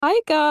Hi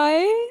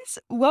guys,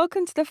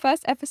 welcome to the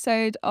first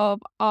episode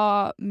of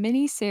our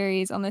mini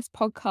series on this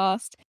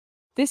podcast.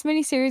 This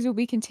mini series will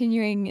be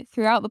continuing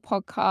throughout the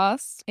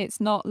podcast. It's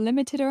not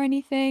limited or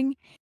anything,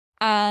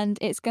 and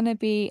it's going to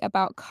be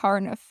about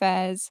current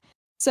affairs.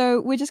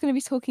 So, we're just going to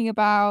be talking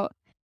about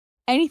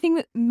anything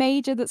that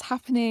major that's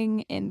happening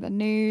in the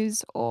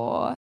news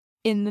or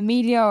in the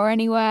media or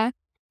anywhere.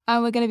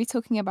 And we're going to be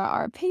talking about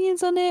our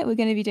opinions on it. We're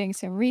going to be doing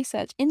some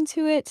research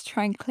into it to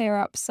try and clear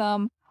up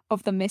some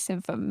of the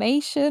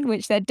misinformation,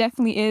 which there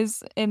definitely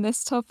is in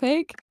this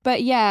topic.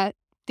 But yeah,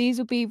 these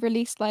will be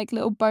released like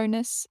little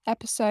bonus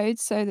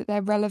episodes so that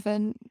they're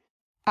relevant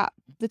at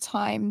the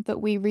time that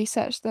we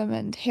research them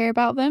and hear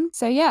about them.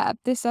 So yeah,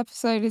 this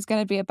episode is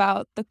going to be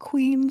about the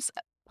Queen's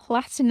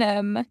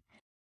Platinum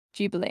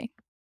Jubilee.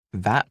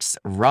 That's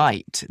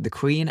right. The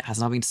Queen has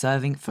now been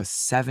serving for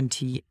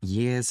 70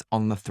 years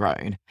on the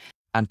throne.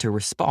 And to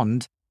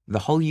respond, the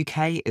whole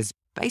UK is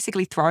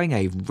basically throwing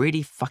a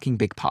really fucking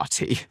big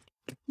party.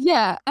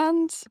 Yeah,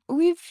 and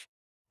we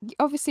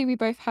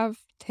both have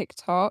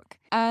TikTok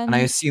And I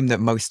and assume that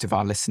most of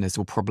our listeners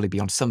will probably be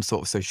on some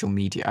sort of social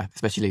media,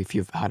 especially if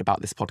you've heard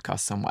about this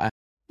podcast somewhere.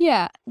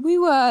 yeah, we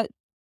were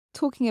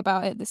talking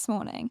about it this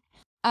morning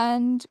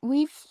and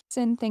we've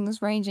seen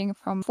things ranging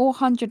from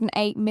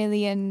 408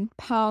 million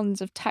pounds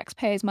of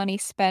taxpayers' money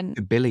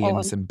spent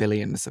Billions on. and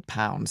billions of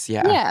pounds,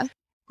 yeah. Yeah.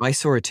 I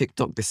saw a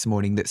TikTok this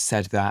morning that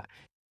said that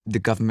the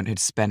government had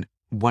spent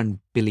 £1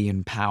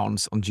 billion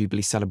on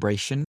Jubilee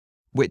celebration,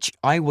 which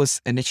I was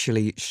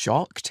initially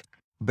shocked,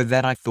 but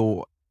then I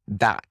thought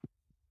that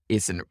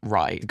isn't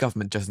right. The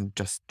government doesn't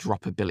just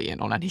drop £1 billion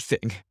on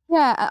anything.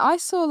 Yeah, I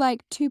saw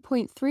like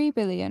 2.3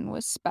 billion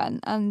was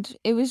spent and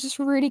it was just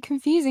really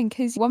confusing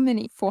because 1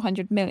 minute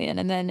 400 million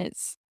and then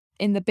it's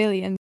in the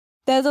billions.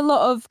 There's a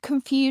lot of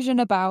confusion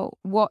about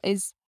what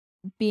is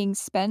being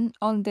spent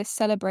on this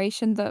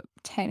celebration that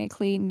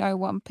technically no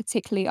one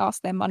particularly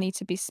asked their money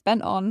to be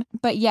spent on.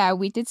 But yeah,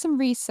 we did some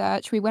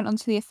research. We went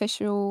onto the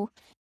official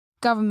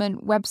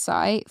government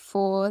website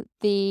for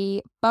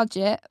the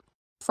budget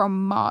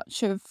from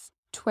March of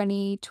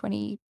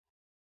 2021,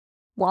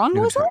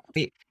 was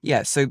it?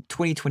 Yeah, so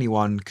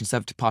 2021,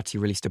 Conservative Party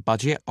released a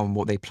budget on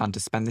what they plan to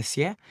spend this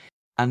year.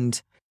 And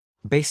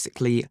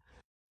basically,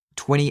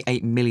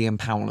 £28 million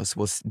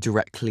was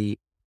directly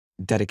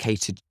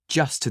dedicated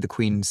just to the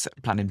Queen's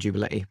Platinum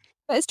Jubilee.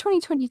 But it's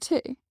 2022.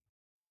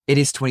 It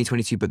is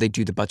 2022, but they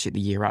do the budget the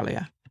year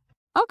earlier.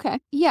 Okay.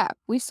 Yeah,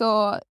 we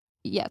saw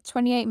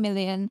 28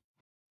 million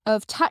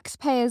of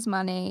taxpayers'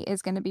 money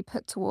is going to be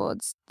put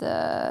towards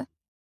the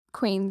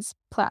Queen's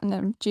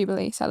Platinum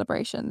Jubilee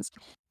celebrations.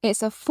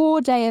 It's a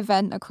 4-day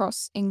event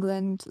across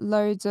England,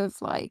 loads of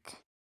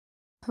like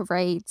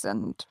parades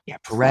and Yeah,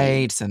 plays.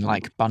 parades and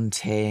like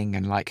bunting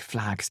and like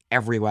flags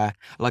everywhere.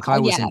 Like Oh I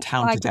was yeah, in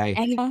town flags today.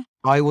 anywhere.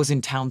 I was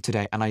in town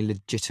today and I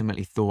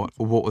legitimately thought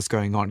what was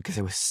going on because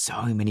there were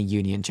so many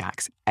Union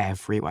Jacks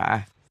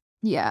everywhere.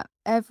 Yeah,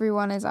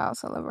 everyone is out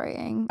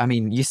celebrating. I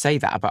mean, you say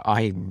that, but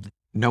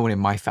no one in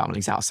my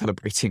family's out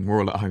celebrating.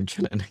 We're all at home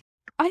chilling.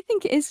 I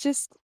think it's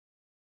just,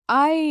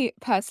 I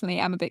personally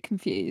am a bit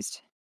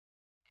confused,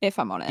 if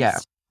I'm Yeah,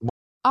 honest.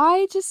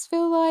 I just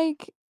feel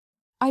like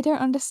I don't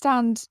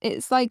understand.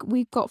 It's like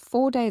we've got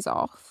 4 days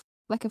off,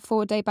 like a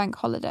 4-day bank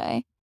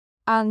holiday,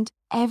 and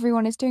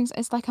everyone is doing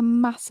it's like a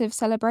massive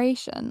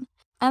celebration.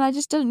 And I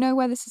just don't know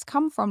where this has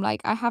come from.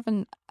 Like, I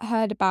haven't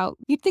heard about.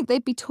 You'd think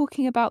they'd be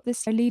talking about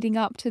this leading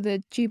up to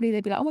the Jubilee.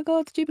 They'd be like, oh my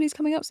God, the Jubilee's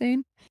coming up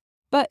soon.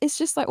 But it's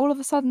just like all of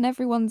a sudden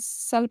everyone's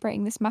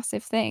celebrating this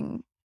massive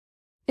thing.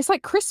 It's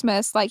like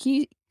Christmas. Like,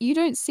 you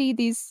don't see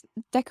these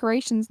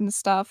decorations and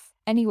stuff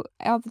any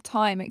other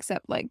time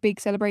except like big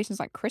celebrations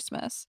like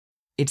Christmas.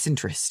 it's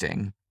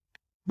interesting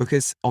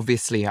because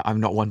obviously I'm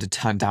not one to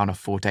turn down a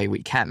 4-day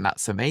weekend.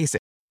 That's amazing.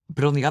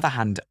 But on the other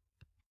hand,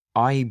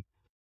 I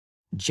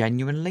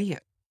genuinely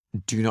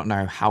do not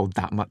know how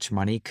that much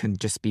money can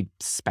just be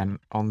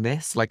spent on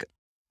this. Like,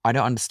 I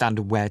don't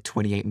understand where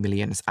 28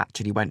 million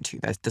actually went to.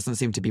 There doesn't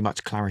seem to be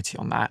much clarity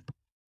on that.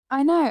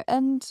 I know,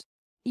 and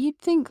you'd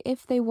think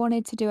if they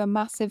wanted to do a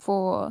massive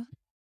for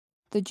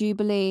the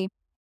Jubilee,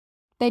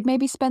 they'd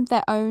maybe spend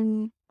their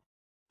own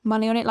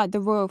money on it, like the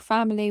royal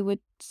family would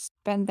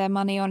spend their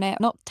money on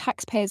it, not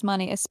taxpayers'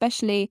 money,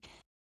 especially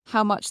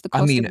how much the I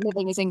cost of mean,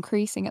 living is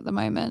increasing at the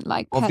moment.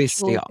 Like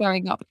obviously, petrol is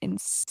going up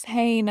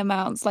insane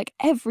amounts, like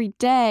every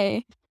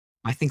day.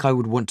 I think I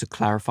would want to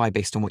clarify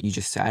based on what you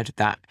just said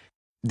that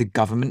the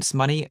government's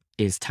money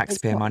is It's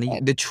taxpayer not money.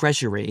 good. The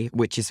Treasury,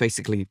 which is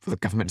basically the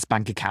government's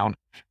bank account,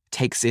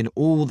 takes in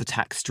all the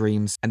tax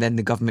streams and then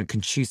the government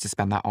can choose to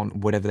spend that on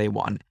whatever they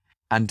want.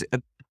 And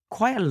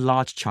quite a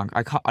large chunk,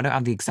 I don't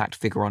have the exact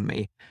figure on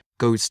me,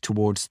 goes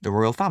towards the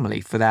royal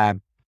family for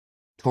their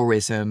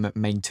tourism,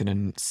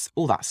 maintenance,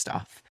 all that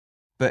stuff.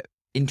 But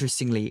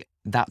interestingly,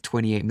 that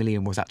 28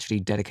 million was actually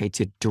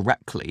dedicated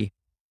directly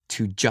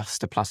to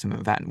just a platinum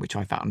event, which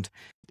I found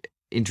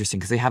interesting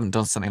because they haven't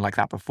done something like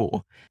that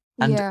before.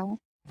 And Yeah.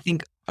 I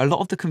think a lot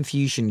of the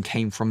confusion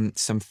came from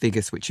some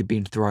figures which had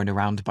been thrown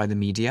around by the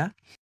media.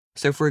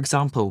 So, for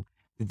example,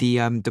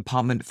 The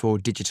Department for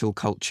Digital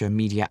Culture,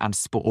 Media and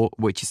Sport,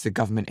 which is the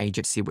government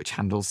agency which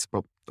handles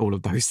all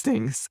of those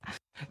things,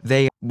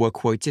 they were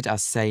quoted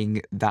as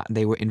saying that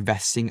they were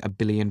investing £1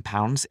 billion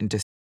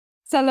into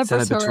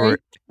celebratory Celebratory.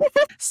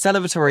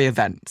 celebratory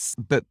events,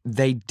 but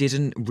they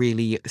didn't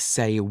really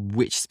say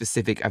which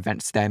specific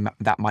events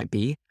that might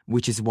be,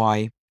 which is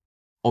why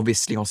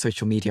obviously on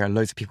social media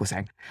loads of people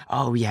saying,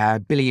 oh yeah,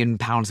 £1 billion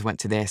went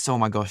to this, oh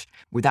my gosh,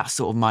 with that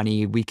sort of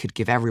money we could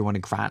give everyone a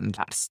grand.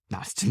 That's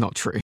not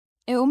true.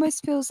 It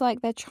almost feels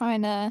like they're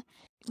trying to,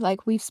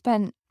 like, we've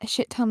spent a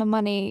shit ton of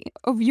money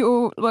of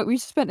your, like,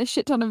 we've spent a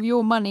shit ton of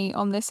your money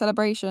on this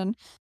celebration,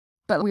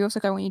 but we also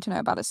don't want you to know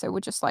about it, so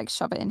we'll just, like,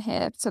 shove it in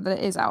here so that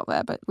it is out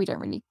there, but we don't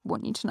really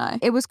want you to know.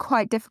 It was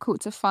quite difficult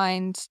to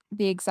find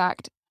the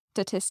exact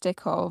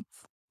statistic of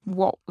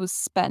what was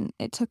spent.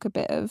 It took a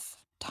bit of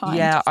time to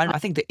Yeah, find. I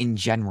think that in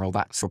general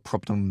that's a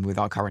problem with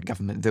our current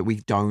government, that we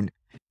don't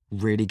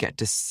really get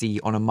to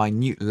see on a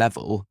minute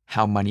level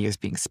how money is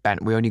being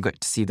spent. We only get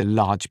to see the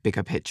large,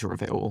 bigger picture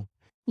of it all.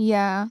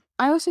 Yeah.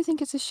 I also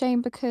think it's a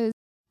shame because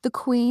the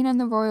Queen and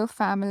the royal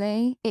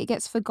family, it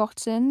gets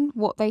forgotten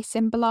what they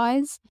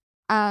symbolize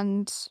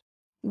and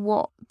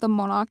what the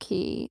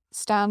monarchy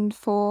stand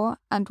for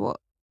and what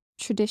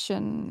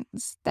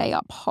traditions they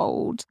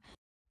uphold.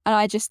 And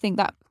I just think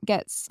that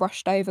gets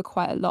brushed over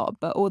quite a lot.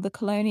 But all the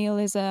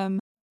colonialism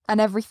and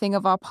everything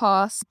of our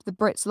past, the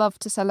Brits love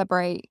to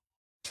celebrate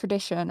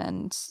tradition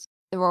and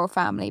the royal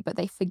family, but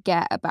they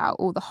forget about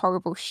all the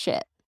horrible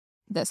shit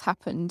that's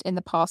happened in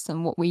the past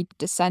and what we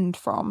descend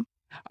from.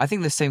 I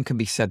think the same can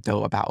be said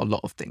though about a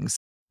lot of things.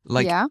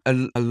 Like Yeah.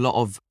 a lot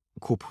of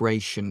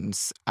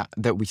corporations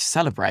that we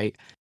celebrate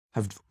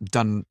have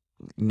done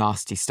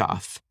nasty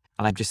stuff.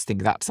 And I just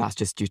think that's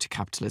just due to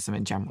capitalism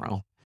in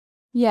general.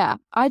 Yeah.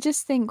 I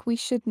just think we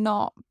should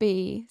not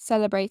be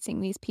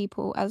celebrating these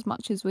people as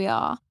much as we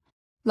are.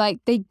 Like,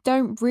 they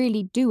don't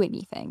really do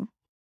anything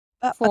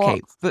for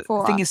Okay, but the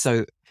for thing is, us.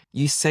 so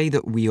you say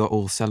that we are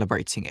all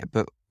celebrating it,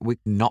 but we're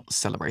not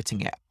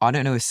celebrating it. I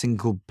don't know a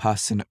single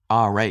person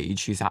our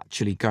age who's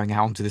actually going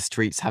out onto the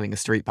streets having a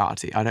street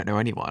party. I don't know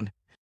anyone.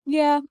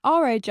 Yeah,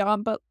 our age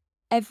aren't, but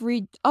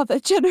every other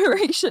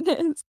generation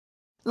is.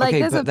 Like,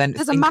 Okay, but then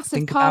there's a think massive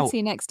think about.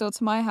 party next door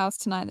to my house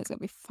tonight. There's gonna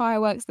be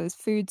fireworks, there's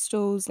food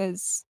stalls,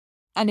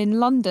 and in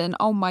London,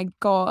 oh my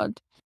God,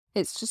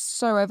 it's just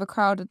so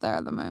overcrowded there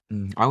at the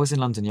moment. I was in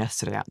London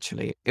yesterday.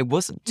 Actually, it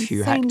wasn't too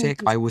Insanely hectic.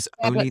 busy. I was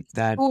Yeah, but only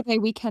there. 4-day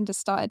weekend has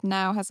started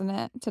now, hasn't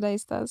it?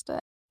 Today's Thursday.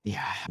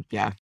 Yeah,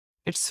 yeah,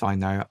 it's fine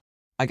though.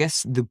 I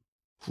guess the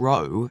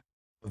pro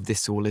of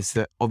this all is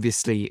that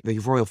obviously the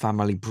royal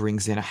family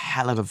brings in a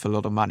hell of a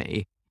lot of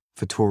money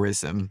for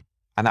tourism,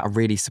 and that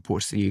really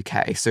supports the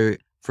UK. So,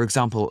 for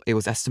example, it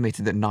was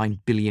estimated that £9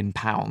 billion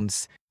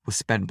was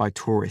spent by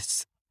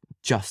tourists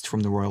just from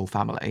the royal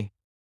family.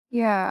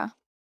 Yeah.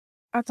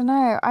 I don't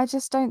know. I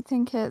just don't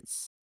think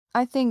it's.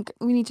 I think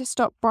we need to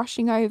stop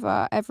brushing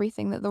over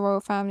everything that the royal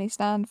family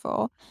stand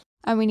for,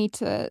 and we need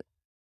to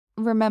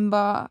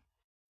remember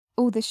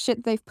all the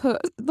shit they've put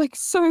like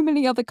so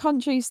many other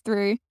countries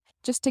through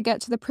just to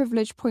get to the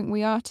privileged point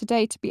we are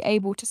today to be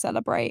able to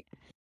celebrate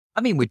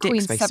I mean, the we're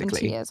dicks Queen's 70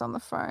 basically. years on the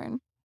throne.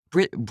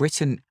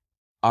 Britain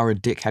are a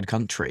dickhead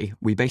country.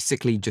 We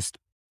basically just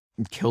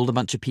killed a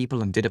bunch of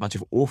people and did a bunch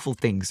of awful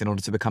things in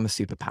order to become a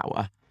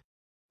superpower.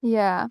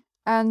 Yeah,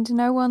 and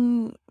no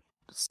one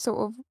sort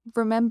of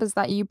remembers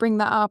that. You bring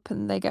that up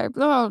and they go,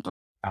 "Oh,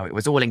 Oh, it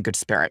was all in good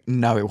spirit.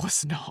 No, it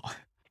was not.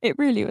 it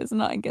really was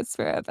not in good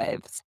spirit,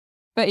 babes."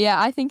 But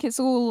yeah, I think it's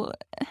all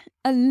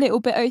a little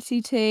bit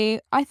OTT.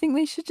 I think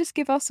they should just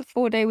give us a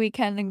 4-day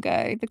weekend and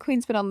go, the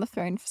Queen's been on the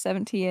throne for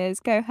 70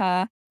 years, go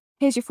her.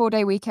 Here's your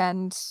 4-day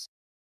weekend,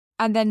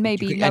 and then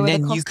maybe And lower the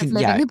then you cost of can,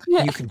 living yeah, a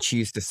bit. you can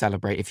choose to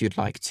celebrate if you'd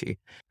like to.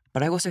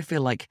 But I also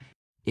feel like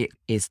it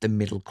is the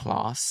middle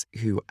class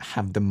who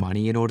have the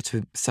money in order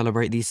to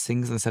celebrate these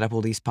things and set up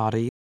all these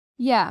parties.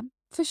 Yeah,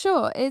 for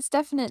sure. It's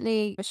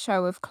definitely a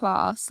show of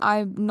class.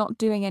 I'm not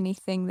doing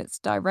anything that's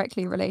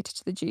directly related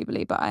to the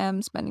Jubilee, but I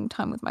am spending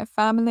time with my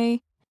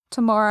family.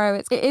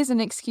 Tomorrow, it is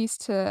an excuse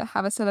to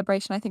have a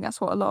celebration. I think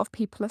that's what a lot of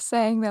people are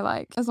saying. They're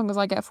like, as long as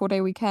I get a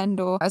 4-day weekend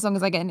or as long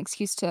as I get an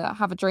excuse to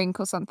have a drink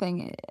or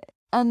something.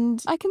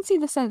 And I can see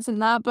the sense in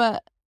that,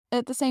 but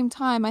at the same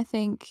time, I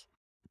think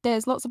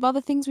there's lots of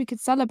other things we could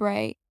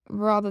celebrate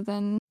rather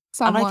than And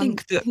I someone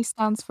think that who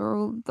stands for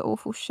all the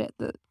awful shit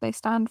that they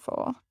stand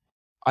for.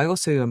 I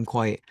also am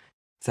quite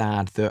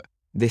sad that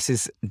this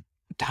has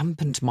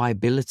dampened my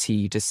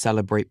ability to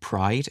celebrate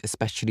Pride,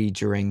 especially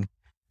during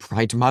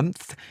Pride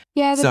Month.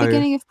 Yeah, the So,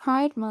 beginning of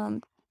Pride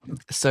Month.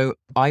 so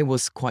I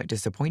was quite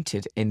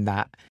disappointed in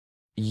that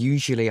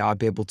usually I'd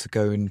be able to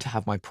go and to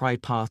have my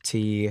Pride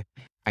party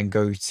and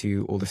go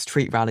to all the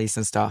street rallies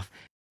and stuff.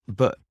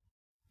 But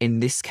in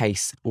this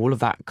case, all of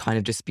that kind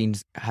of just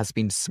has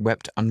been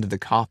swept under the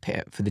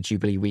carpet for the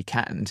Jubilee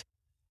weekend.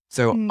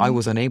 So I Mm,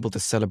 was unable to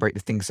celebrate the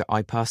things that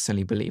I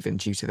personally believe in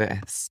due to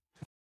this.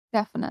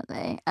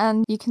 definitely.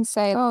 And you can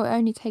say, oh, it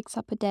only takes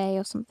up a day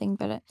or something,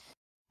 but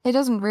it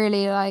doesn't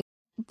really. Like,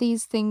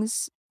 these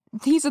things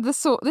this is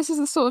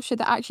the sort of shit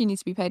that actually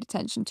needs to be paid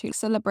attention to.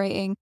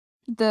 Celebrating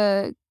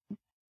the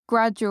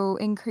gradual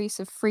increase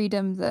of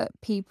freedom that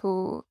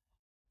people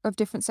of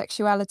different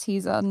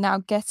sexualities are now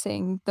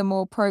getting, the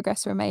more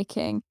progress we're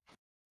making.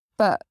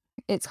 But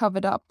it's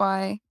covered up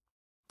by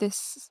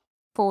this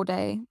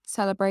 4-day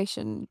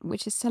celebration,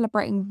 which is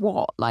celebrating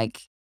what?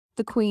 Like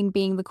the Queen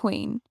being the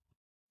Queen.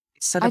 I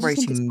just think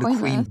it's Celebrating the Queen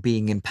pointless.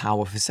 being in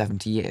power for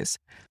 70 years.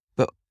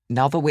 But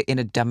now that we're in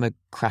a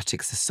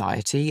democratic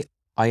society,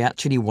 I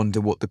actually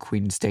wonder what the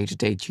Queen's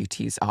day-to-day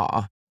duties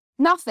are.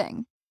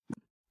 Nothing.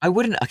 I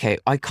wouldn't, okay,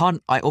 I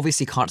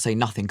obviously can't say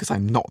nothing because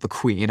I'm not the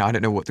Queen. I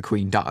don't know what the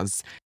Queen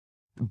does.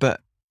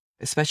 But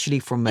especially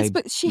from Yes, a,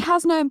 but she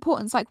has no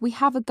importance. Like, we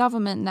have a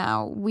government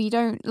now. We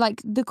don't,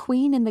 like, the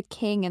Queen and the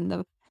King and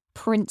the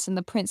Prince and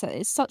the Princess.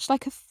 It's such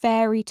like a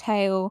fairy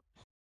tale,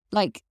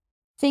 like,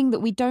 thing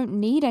that we don't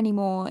need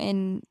anymore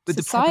in but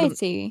the problem,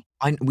 society.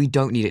 we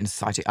don't need it in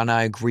society. And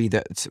I agree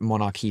that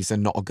monarchies are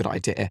not a good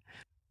idea.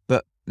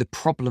 But the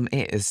problem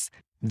is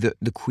that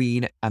the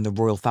Queen and the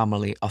royal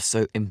family are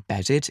so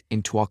embedded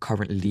into our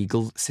current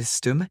legal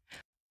system.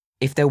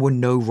 If there were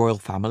no royal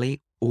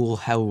family, all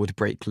hell would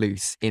break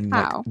loose in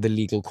like How? the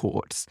legal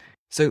courts.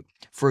 So,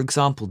 for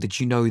example, did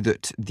you know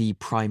that the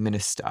prime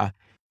minister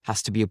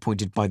has to be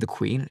appointed by the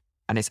Queen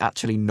and it's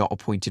actually not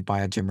appointed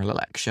by a general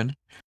election?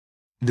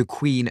 The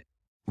Queen,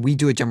 we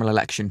do a general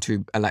election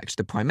to elect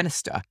the prime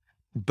minister,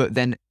 but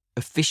then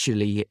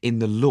officially in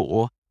the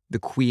law, the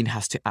Queen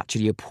has to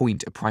actually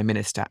appoint a prime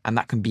minister, and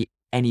that can be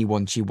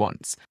anyone she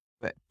wants.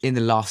 But in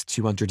the last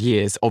 200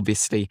 years,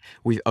 obviously,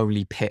 we've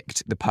only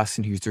picked the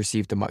person who's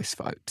received the most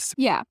votes.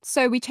 Yeah,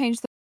 so we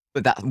changed the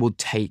But that will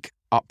take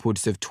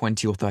upwards of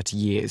 20 or 30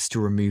 years to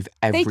remove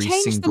they every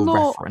change the single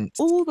law reference.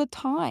 all the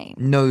time.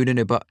 No, no,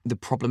 no. But the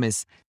problem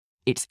is,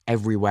 it's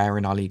everywhere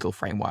in our legal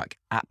framework.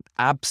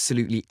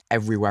 Absolutely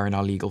everywhere in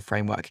our legal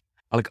framework.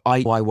 Like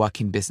I work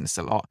in business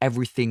a lot.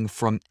 Everything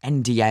from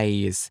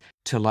NDAs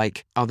to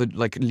like other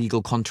like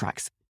legal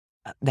contracts.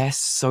 There's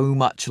so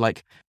much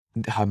like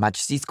Her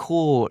Majesty's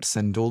Courts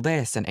and all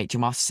this and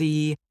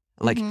HMRC.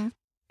 Like Hmm.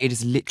 it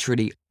is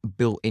literally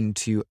built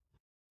into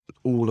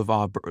all of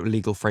our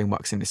legal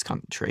frameworks in this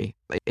country.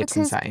 It's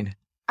Because insane.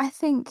 I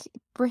think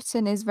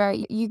Britain is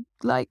very, you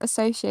like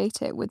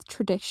associate it with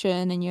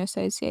tradition and you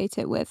associate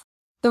it with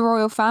the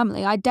royal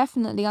family. I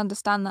definitely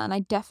understand that and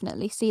I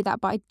definitely see that,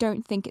 but I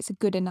don't think it's a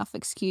good enough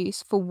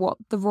excuse for what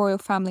the royal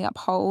family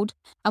uphold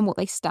and what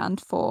they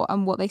stand for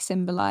and what they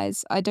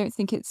symbolize. I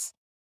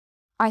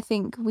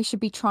think we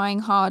should be trying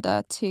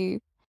harder to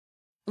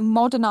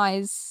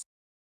modernize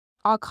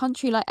our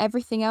country like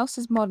everything else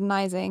is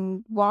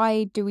modernizing.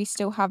 Why do we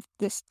still have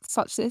this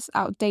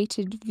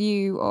outdated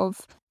view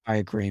of I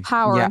agree.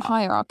 power Yeah, and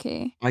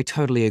hierarchy? I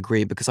totally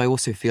agree because I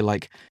also feel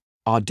like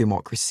our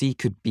democracy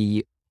could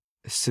be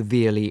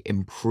severely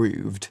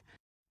improved.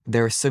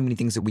 There are so many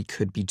things that we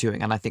could be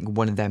doing, and I think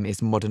one of them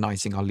is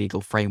modernizing our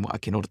legal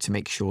framework in order to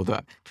make sure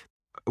that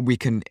we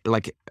can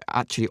like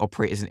actually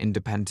operate as an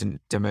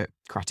independent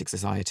democratic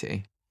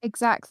society.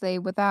 Exactly,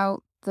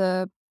 without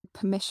the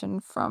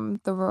permission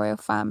from the royal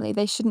family.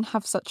 They shouldn't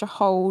have such a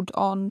hold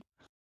on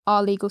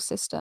our legal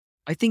system.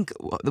 I think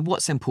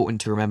what's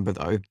important to remember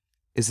though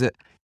is that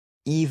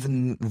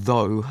even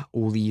though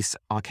all these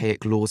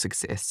archaic laws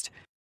exist,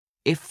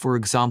 if, for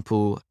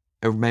example,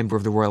 a member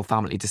of the royal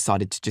family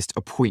decided to just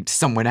appoint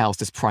someone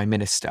else as prime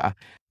minister,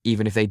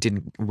 even if they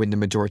didn't win the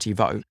majority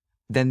vote,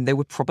 then there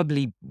would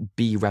probably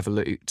be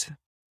revolt.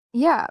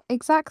 Yeah,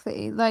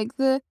 exactly. Like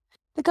the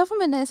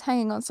government is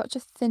hanging on such a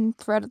thin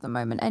thread at the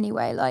moment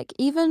anyway. Like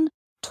even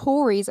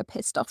Tories are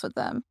pissed off at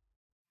them.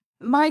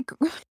 My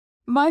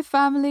my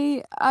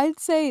family, I'd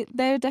say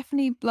there are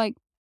definitely like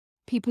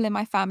people in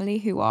my family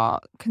who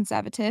are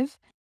conservative.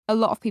 A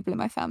lot of people in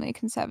my family are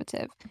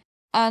conservative.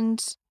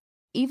 And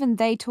even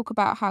they talk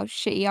about how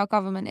shitty our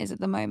government is at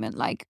the moment.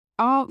 Like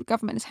our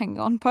government is hanging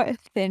on by a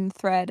thin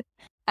thread.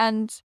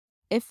 And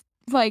if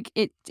like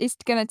it's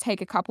gonna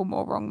take a couple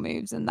more wrong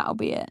moves and that'll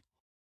be it.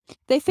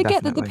 They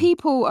forget that the Definitely.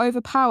 people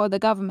overpower the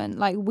government.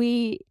 Like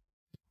we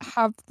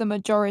have the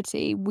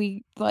majority.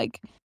 We like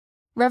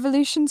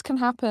revolutions can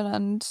happen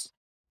and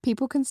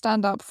people can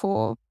stand up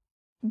for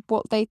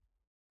what they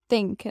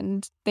think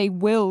and they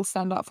will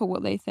stand up for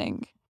what they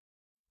think.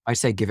 I'd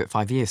say give it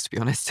 5 years, to be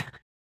honest.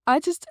 I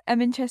just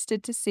am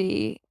interested to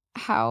see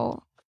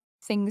how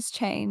things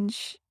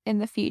change in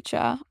the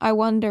future. I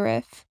wonder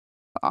if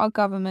our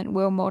government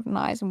will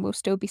modernize and we'll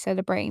still be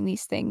celebrating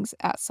these things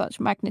at such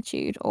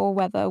magnitude, or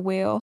whether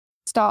we'll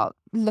start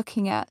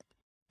looking at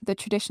the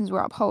traditions we're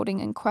upholding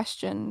and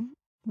question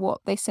what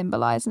they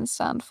symbolize and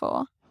stand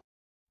for.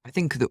 I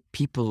think that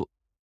people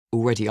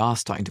already are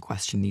starting to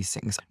question these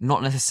things,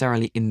 not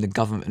necessarily in the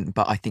government,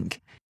 but I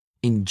think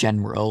in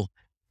general,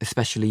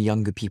 especially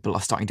younger people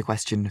are starting to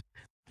question,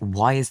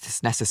 why is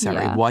this necessary?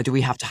 Yeah. Why do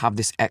we have to have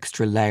this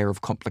extra layer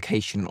of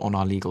complication on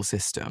our legal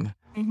system?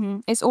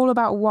 It's all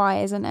about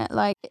why, isn't it?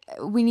 Like,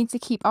 we need to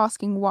keep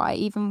asking why,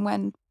 even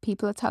when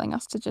people are telling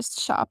us to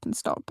just shut up and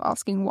stop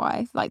asking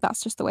why. Like,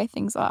 that's just the way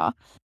things are.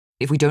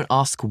 if we don't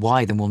ask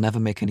why, then we'll never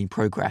make any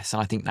progress.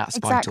 And I think that's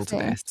vital to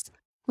Exactly. this.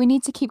 We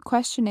need to keep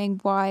questioning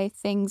why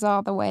things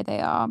are the way they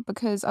are,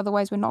 because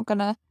otherwise we're not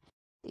gonna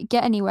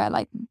get anywhere.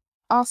 Like,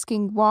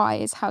 asking why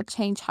is how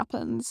change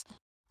happens,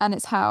 and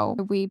it's how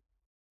we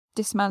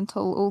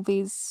dismantle all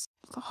these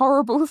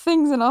horrible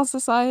things in our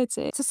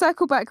society. To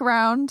circle back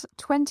around,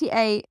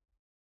 28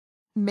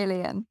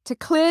 million to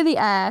clear the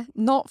air,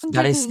 not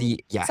That is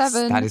yes, that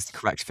 107, is the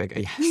correct figure.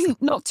 Yes.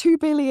 not 2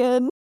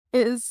 billion,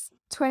 is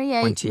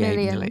 28 28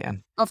 million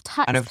million. of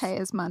And of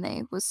taxpayers'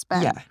 money was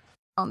spent yeah.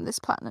 on this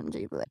platinum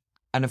jubilee.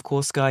 And of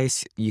course,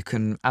 guys, you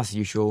can, as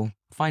usual,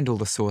 find all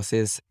the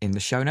sources in the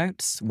show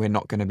notes. We're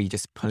not going to be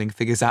just pulling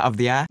figures out of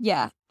the air.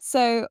 Yeah.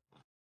 So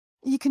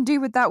you can do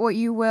with that what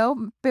you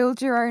will,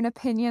 build your own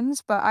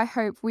opinions, but I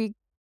hope we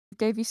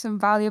gave you some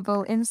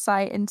valuable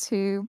insight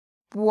into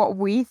what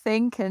we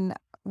think, and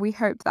we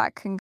hope that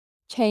can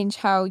change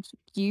how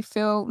you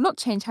feel, not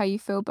change how you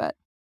feel, but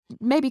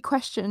maybe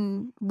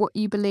question what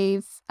you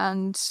believe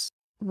and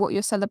what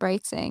you're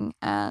celebrating.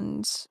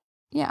 And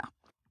yeah.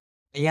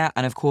 Yeah,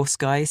 and of course,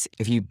 guys,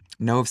 if you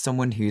know of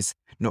someone who's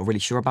not really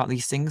sure about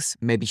these things,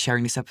 maybe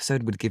sharing this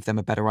episode would give them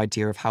a better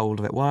idea of how all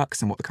of it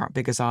works and what the current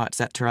figures are,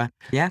 etc.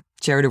 Yeah,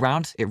 share it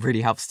around. It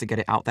really helps to get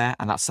it out there,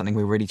 and that's something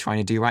we're really trying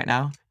to do right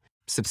now.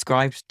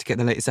 Subscribe to get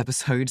the latest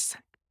episodes.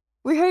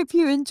 We hope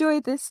you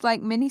enjoyed this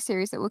like mini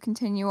series that we'll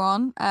continue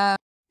on.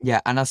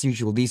 Yeah, and as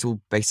usual, these will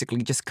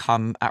basically just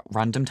come at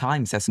random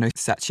times. There's no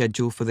set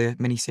schedule for the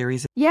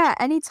miniseries. Yeah,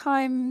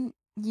 anytime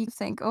you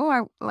think, oh,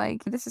 I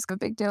like this is a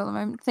big deal at the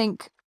moment,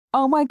 think,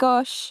 oh my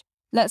gosh,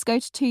 let's go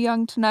to Too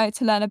Young to Know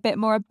to learn a bit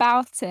more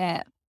about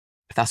it.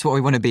 That's what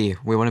we want to be.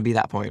 We want to be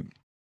that point.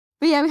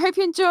 But yeah, we hope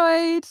you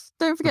enjoyed.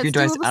 Don't Hope forget you to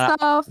do enjoyed, all the and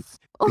stuff.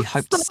 All we the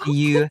hope to stuff. see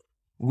you.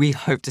 We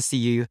hope to see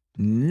you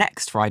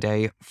next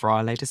Friday for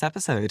our latest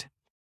episode.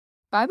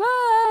 Bye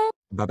bye.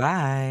 Bye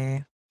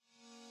bye.